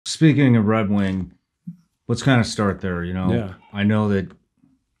speaking of Red Wing, let's kind of start there. Yeah. I know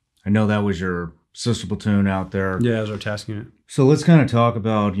that was your sister platoon out there. Yeah, as our task unit. So let's kind of talk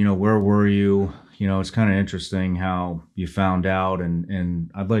about, where were you? It's kind of interesting how you found out,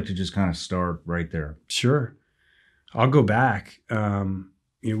 and I'd like to just kind of start right there. Sure. I'll go back.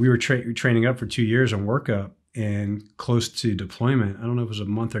 We were training up for 2 years on workup and close to deployment. I don't know if it was a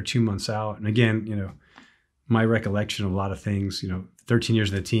month or 2 months out. And again, my recollection of a lot of things, 13 years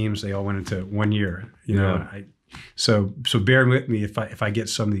of the teams, they all went into 1 year, So bear with me if I get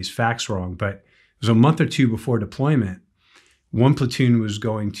some of these facts wrong, but it was a month or two before deployment. One platoon was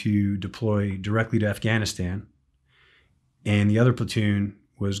going to deploy directly to Afghanistan, and the other platoon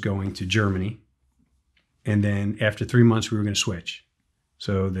was going to Germany. And then after 3 months, we were going to switch.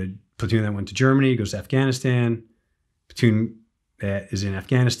 So the platoon that went to Germany goes to Afghanistan. Platoon that is in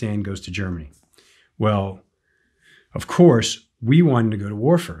Afghanistan goes to Germany. Well, of course, we wanted to go to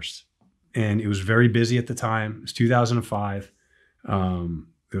war first. And it was very busy at the time. It was 2005.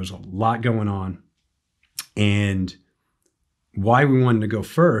 There was a lot going on. And why we wanted to go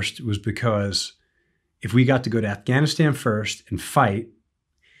first was because if we got to go to Afghanistan first and fight,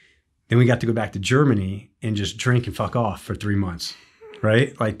 then we got to go back to Germany and just drink and fuck off for 3 months,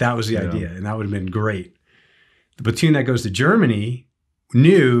 right? Like that was the idea, and that would have been great. The platoon that goes to Germany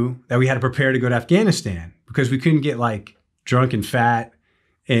knew that we had to prepare to go to Afghanistan because we couldn't get like drunk and fat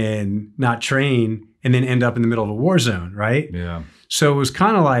and not train and then end up in the middle of a war zone, right? Yeah. So it was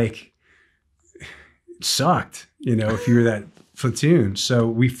kind of like, it sucked, if you were that platoon. So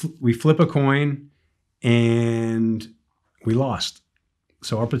we flip a coin and we lost.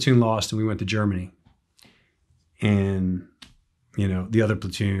 So our platoon lost and we went to Germany. And, the other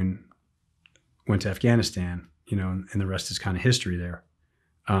platoon went to Afghanistan, and the rest is kind of history there.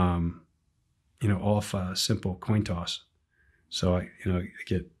 Off a simple coin toss. So I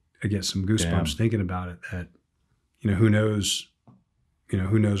get some goosebumps thinking about it that, who knows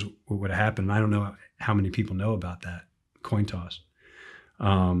what would have happened. I don't know how many people know about that coin toss.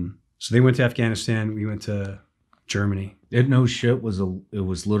 So they went to Afghanistan. We went to Germany. It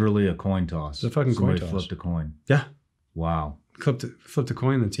was literally a coin toss. It's a fucking coin toss. Somebody flipped a coin. Yeah. Wow. Flipped a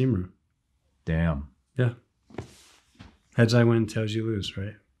coin in the team room. Damn. Yeah. Heads I win, tails you lose,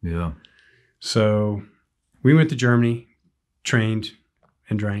 right? Yeah. So we went to Germany, trained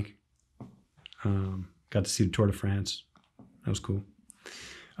and drank. Got to see the Tour de France. That was cool.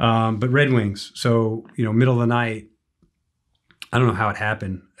 But Red Wings. So, middle of the night, I don't know how it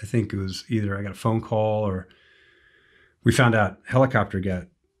happened. I think it was either I got a phone call or we found out helicopter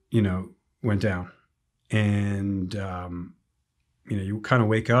went down. And, you kind of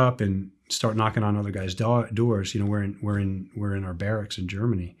wake up and start knocking on other guys' doors. We're in our barracks in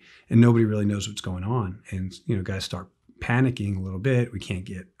Germany and nobody really knows what's going on. And, guys start panicking a little bit. We can't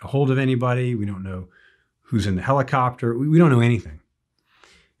get a hold of anybody. We don't know who's in the helicopter. We don't know anything.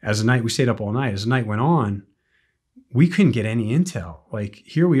 We stayed up all night. As the night went on, we couldn't get any intel. Like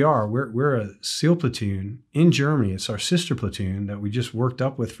here we are, we're a SEAL platoon in Germany. It's our sister platoon that we just worked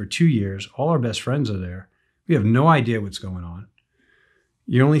up with for 2 years. All our best friends are there. We have no idea what's going on.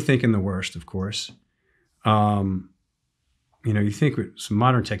 You're only thinking the worst, of course. You think with some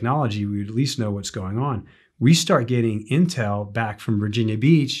modern technology, we would at least know what's going on. We start getting intel back from Virginia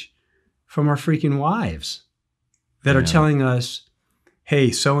Beach from our freaking wives that are telling us,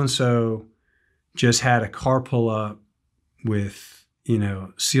 hey, so-and-so just had a car pull up with,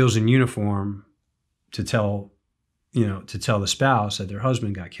 SEALs in uniform to tell the spouse that their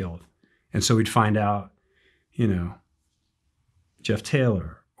husband got killed. And so we'd find out, Jeff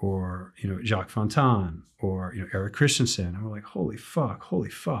Taylor or, Jacques Fontaine or, Eric Christensen. And we're like, holy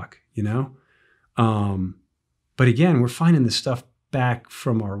fuck. But again, we're finding this stuff back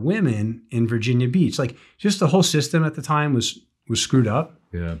from our women in Virginia Beach. Like just the whole system at the time was screwed up.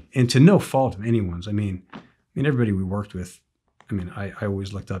 Yeah. And to no fault of anyone's. I mean, everybody we worked with, I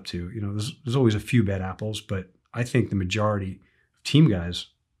always looked up to, there's always a few bad apples, but I think the majority of team guys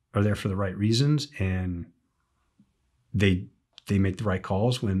are there for the right reasons and they make the right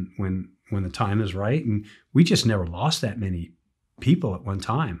calls when the time is right. And we just never lost that many people at one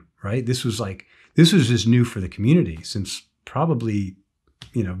time, right? This was just new for the community since probably,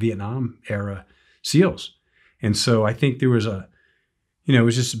 Vietnam era SEALs. And so I think there was it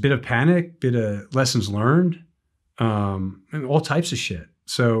was just a bit of panic, bit of lessons learned, and all types of shit.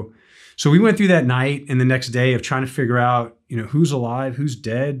 So we went through that night and the next day of trying to figure out, who's alive, who's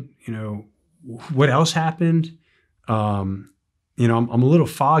dead, what else happened. I'm a little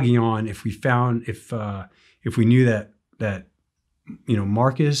foggy on if we knew that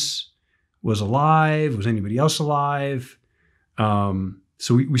Marcus was alive, was anybody else alive?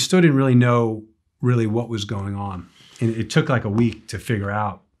 So we still didn't really know really what was going on. And it took like a week to figure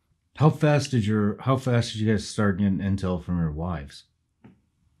out. How fast did you guys start getting intel from your wives?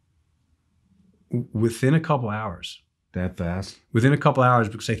 Within a couple hours. That fast? Within a couple hours,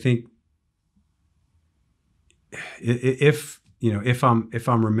 because I think if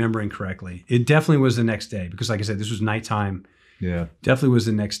I'm remembering correctly, it definitely was the next day, because like I said, this was nighttime. Yeah. Definitely was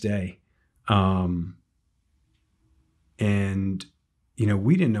the next day. And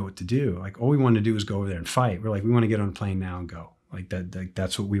we didn't know what to do. Like, all we wanted to do was go over there and fight. We're like, we want to get on a plane now and go. Like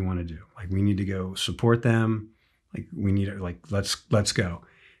that's what we want to do. Like, we need to go support them. Like, we need to, like, let's go.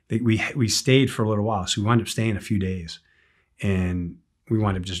 We stayed for a little while. So we wound up staying a few days, and we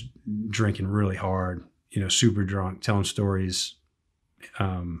wound up just drinking really hard, super drunk, telling stories. We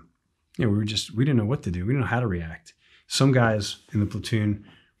didn't know what to do. We didn't know how to react. Some guys in the platoon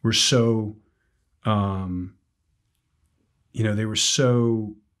were so, they were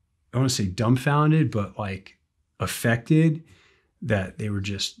so, I want to say dumbfounded, but like affected, that they were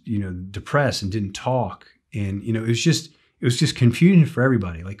just, depressed and didn't talk. And, it was just confusion for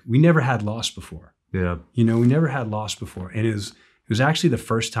everybody. Like, we never had loss before. Yeah. We never had loss before. And it was actually the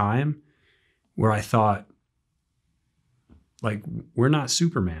first time where I thought, like, we're not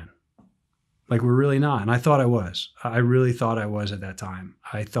Superman. Like, we're really not. And I thought I was. I really thought I was at that time.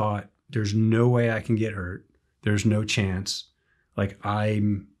 I thought, there's no way I can get hurt. There's no chance. Like,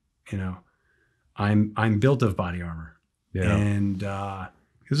 I'm built of body armor. Yeah. And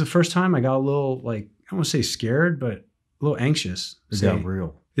it was the first time I got a little, like, I don't want to say scared, but a little anxious. It got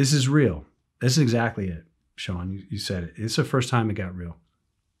real. This is real. This is exactly it, Shawn. You said it. It's the first time it got real.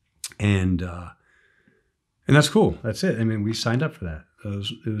 And that's cool. That's it. I mean, we signed up for that.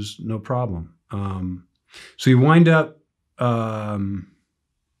 It was no problem. So we wind up trying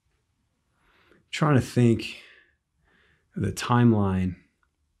to think of the timeline.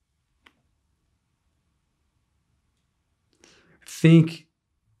 I think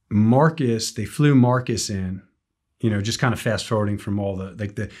they flew Marcus in, just kind of fast forwarding from all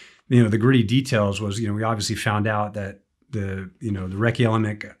the gritty details was, we obviously found out that the recce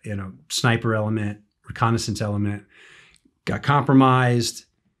element, sniper element, reconnaissance element got compromised,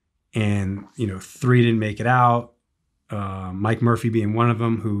 and, 3 didn't make it out. Mike Murphy being one of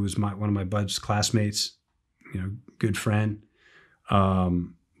them, who was one of my bud's classmates, good friend. But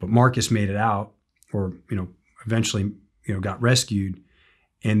Marcus made it out, or, eventually, got rescued.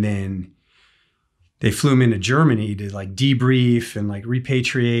 And then they flew him into Germany to like debrief and like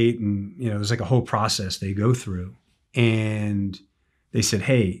repatriate. And, it was like a whole process they go through. And they said,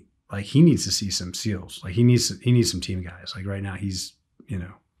 hey, like, he needs to see some SEALs. Like, he needs some team guys. Like, right now he's,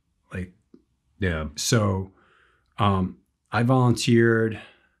 like, yeah. So, I volunteered,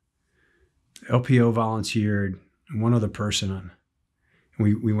 LPO volunteered, and one other person.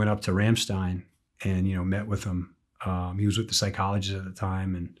 We went up to Ramstein and, met with him. He was with the psychologist at the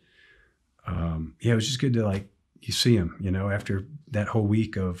time. And, it was just good to, like, you see him, after that whole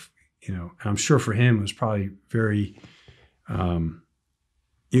week of, and I'm sure for him it was probably very,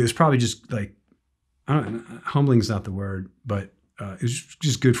 it was probably just like, humbling is not the word, but it was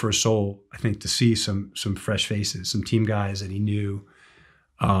just good for his soul, I think, to see some fresh faces, some team guys that he knew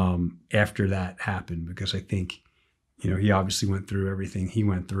after that happened, because I think, he obviously went through everything he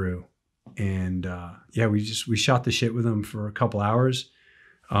went through. And we shot the shit with him for a couple hours.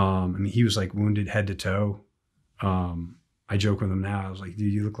 I mean, he was like wounded head to toe. I joke with him now. I was like,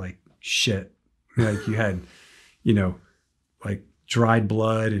 dude, you look like shit. Like, you had, like dried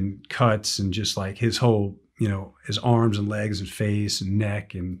blood and cuts, and just like his whole, his arms and legs and face and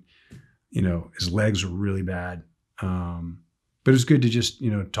neck, and, his legs were really bad. But it was good to just,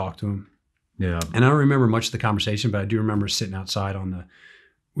 talk to him. Yeah. And I don't remember much of the conversation, but I do remember sitting outside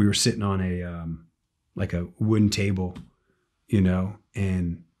we were sitting on a, like a wooden table,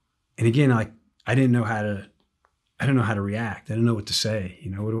 and again, like, I didn't know how to react. I didn't know what to say.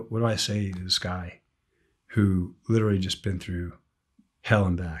 What do I say to this guy who literally just been through hell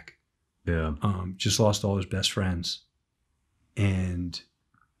and back? Yeah. Just lost all his best friends. And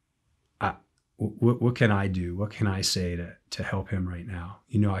what can I do? What can I say to help him right now?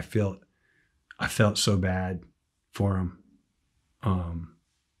 I felt so bad for him.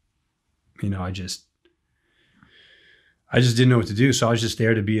 I just didn't know what to do. So I was just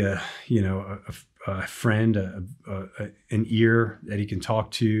there to be a friend, an ear that he can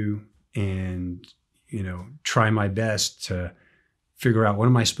talk to, and, try my best to figure out, what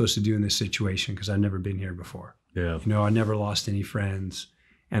am I supposed to do in this situation? Because I've never been here before. Yeah. I never lost any friends,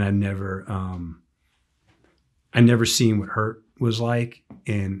 and I never seen what hurt was like.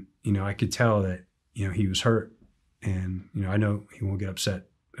 And, I could tell that, he was hurt, And, I know he won't get upset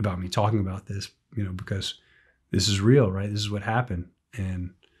about me talking about this, because this is real, right? This is what happened.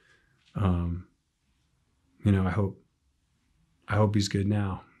 And, I hope he's good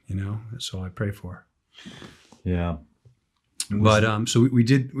now, that's all I pray for. Yeah. But, so we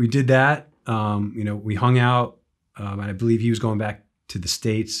did that. We hung out, and I believe he was going back to the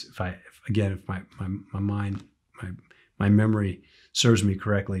States. If my mind, my memory serves me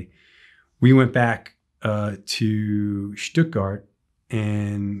correctly, we went back to Stuttgart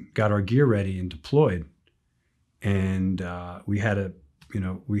and got our gear ready and deployed. And we had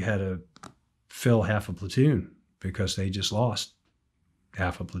to fill half a platoon because they just lost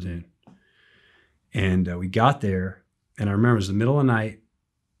half a platoon. And we got there, and I remember it was the middle of the night,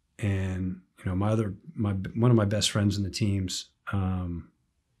 and one of my best friends in the teams,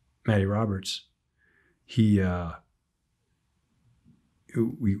 Matty Roberts, we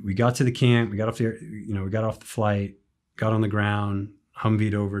got to the camp, we got off the flight, got on the ground,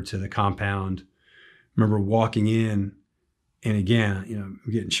 Humveed over to the compound. Remember walking in, and again, I'm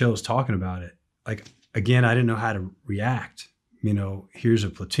getting chills talking about it. Like, again, I didn't know how to react. Here's a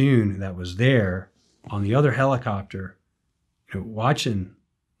platoon that was there on the other helicopter, watching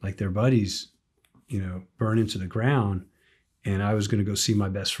like their buddies, burn into the ground. And I was going to go see my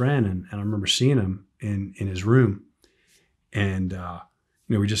best friend. And I remember seeing him in his room. And,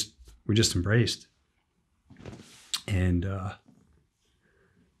 we just embraced. And,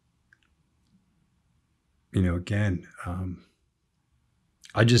 again,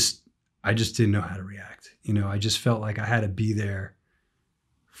 I just didn't know how to react. I just felt like I had to be there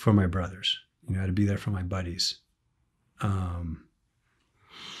for my brothers, I had to be there for my buddies. And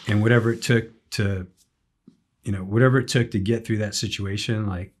whatever it took to get through that situation,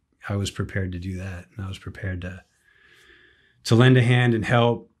 like, I was prepared to do that. And I was prepared to lend a hand and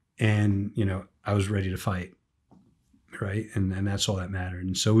help. And, I was ready to fight. Right. And that's all that mattered.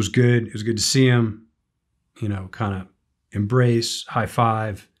 And so it was good. It was good to see him, kind of embrace, high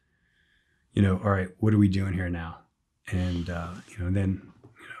five, all right, what are we doing here now? And, then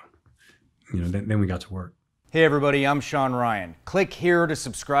we got to work. Hey everybody, I'm Shawn Ryan. Click here to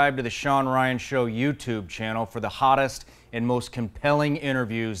subscribe to the Shawn Ryan Show YouTube channel for the hottest and most compelling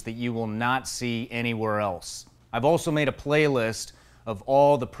interviews that you will not see anywhere else. I've also made a playlist of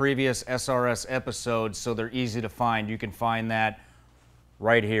all the previous SRS episodes so they're easy to find. You can find that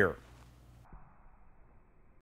right here.